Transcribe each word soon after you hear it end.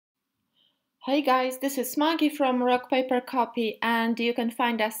Hey guys, this is Maggie from Rock Paper Copy, and you can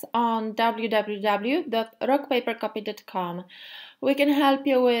find us on www.rockpapercopy.com. We can help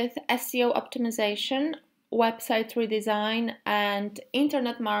you with SEO optimization, website redesign, and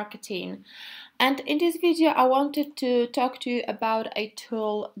internet marketing. And in this video, I wanted to talk to you about a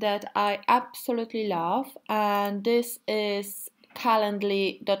tool that I absolutely love, and this is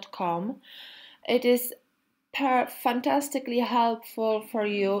Calendly.com. It is fantastically helpful for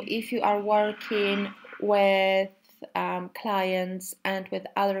you if you are working with clients and with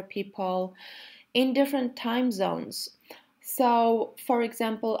other people in different time zones. So, for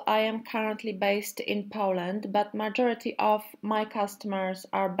example, I am currently based in Poland, but majority of my customers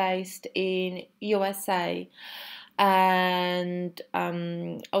are based in USA and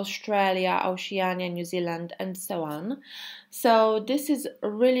Australia, Oceania, New Zealand, and so on. So this is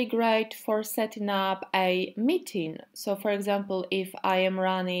really great for setting up a meeting. So, for example, if I am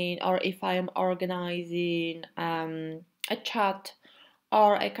running or if I am organizing a chat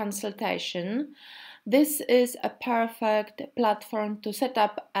or a consultation, this is a perfect platform to set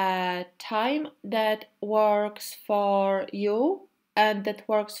up a time that works for you and that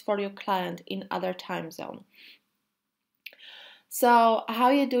works for your client in other time zone. So how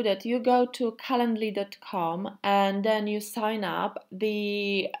you do that? You go to calendly.com and then you sign up.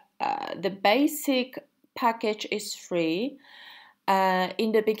 The basic package is free.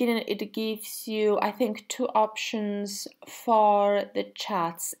 In the beginning, it gives you, I think, two options for the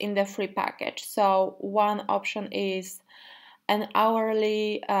chats in the free package. So one option is an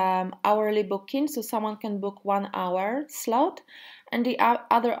hourly booking, so someone can book 1 hour slot, and the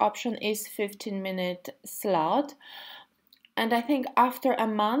other option is 15-minute slot. And I think after a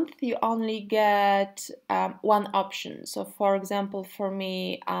month, you only get one option. So, for example, for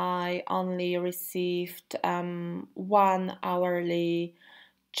me, I only received one hourly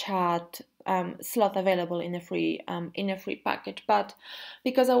chat slot available in a free package. But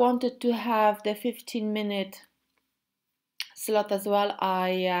because I wanted to have the 15-minute slot as well,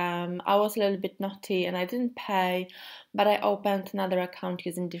 I was a little bit naughty and I didn't pay, but I opened another account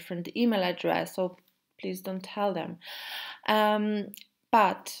using different email address. So please don't tell them.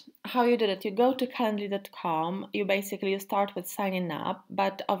 But how you do that? You go to calendly.com. You start with signing up,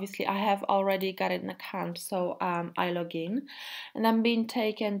 but obviously I have already got an account, so I log in, and I'm being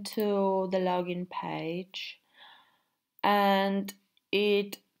taken to the login page, and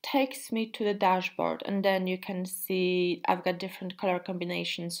it takes me to the dashboard, and then you can see I've got different color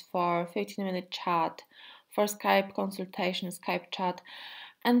combinations for 15-minute chat, for Skype consultation, Skype chat,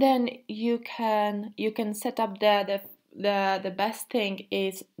 and then you can set up the best thing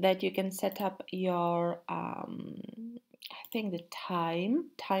is that you can set up your I think the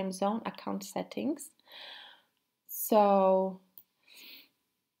time zone account settings. So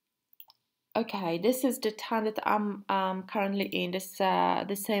okay, this is the time that I'm currently in. This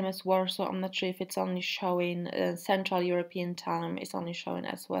the same as Warsaw. I'm not sure if it's only showing Central European time. It's only showing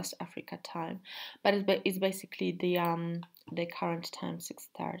as West Africa time, but it's basically the current time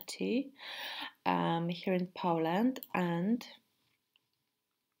 6:30 here in Poland, and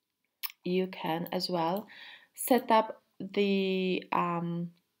you can as well set up the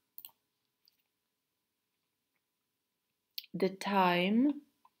time.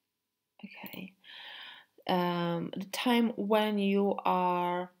 Okay, the time when you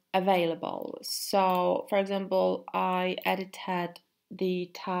are available. So, for example, I edited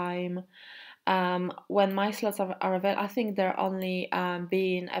the time when my slots are available. I think they're only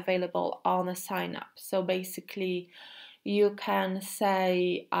being available on a sign up. So basically, you can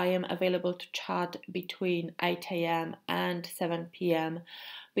say I am available to chat between 8 a.m. and 7 p.m.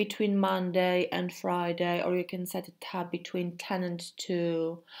 between Monday and Friday, or you can set a tab between 10 and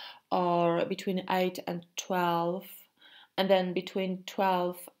 2, or between 8 and 12, and then between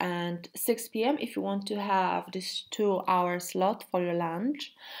 12 and 6 p.m. if you want to have this 2-hour slot for your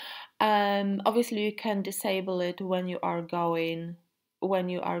lunch. Obviously, you can disable it when you are going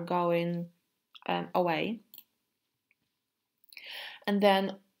away. And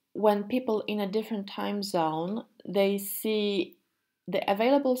then when people in a different time zone, they see the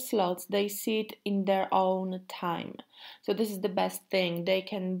available slots, they see it in their own time. So this is the best thing. They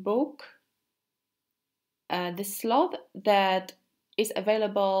can book the slot that is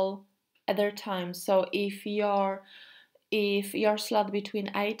available at their time. So if your slot between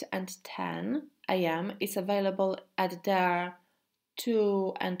 8 and 10 a.m. is available at their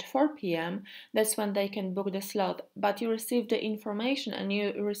 2 and 4 p.m., that's when they can book the slot. But you receive the information and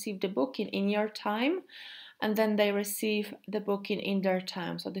you receive the booking in your time, and then they receive the booking in their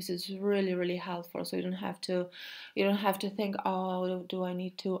time. So this is really, really helpful. So you don't have to think, oh, do I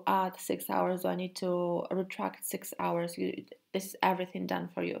need to add 6 hours? Do I need to retract 6 hours? This is everything done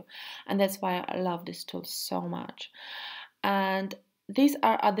for you, and that's why I love this tool so much. And these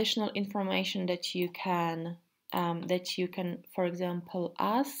are additional information that you can, for example,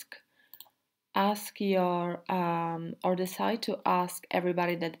 ask your or decide to ask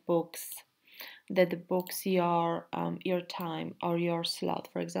everybody that books your time or your slot.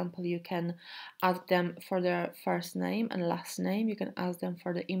 For example, you can ask them for their first name and last name. You can ask them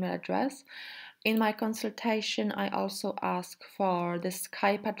for the email address. In my consultation, I also ask for the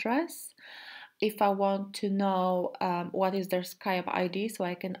Skype address if I want to know what is their Skype ID, so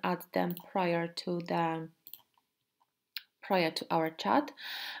I can add them prior to our chat.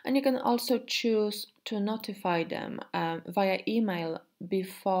 And you can also choose to notify them via email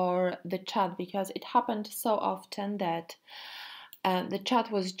before the chat, because it happened so often that the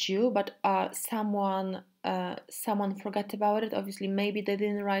chat was due, but someone forgot about it. Obviously, maybe they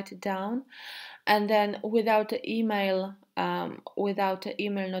didn't write it down, and then without the email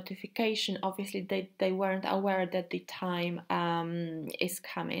notification, obviously they weren't aware that the time is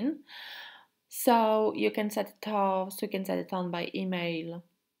coming. So you can set it off. So you can set it on by email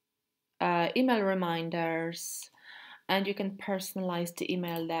reminders, and you can personalize the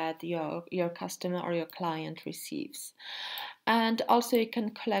email that your customer or your client receives. And also you can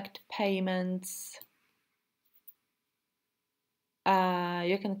collect payments.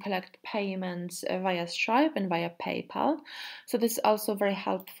 You can collect payments via Stripe and via PayPal. So this is also very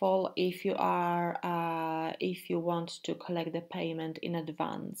helpful if you want to collect the payment in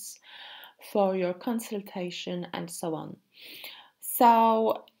advance for your consultation and so on.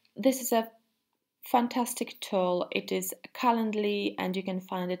 So this is a fantastic tool. It is Calendly, and you can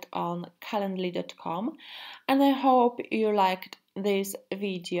find it on calendly.com. And I hope you liked this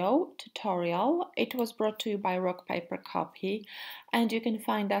video tutorial. It was brought to you by Rock Paper Copy, and you can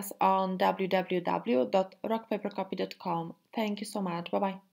find us on www.rockpapercopy.com. Thank you so much. Bye bye.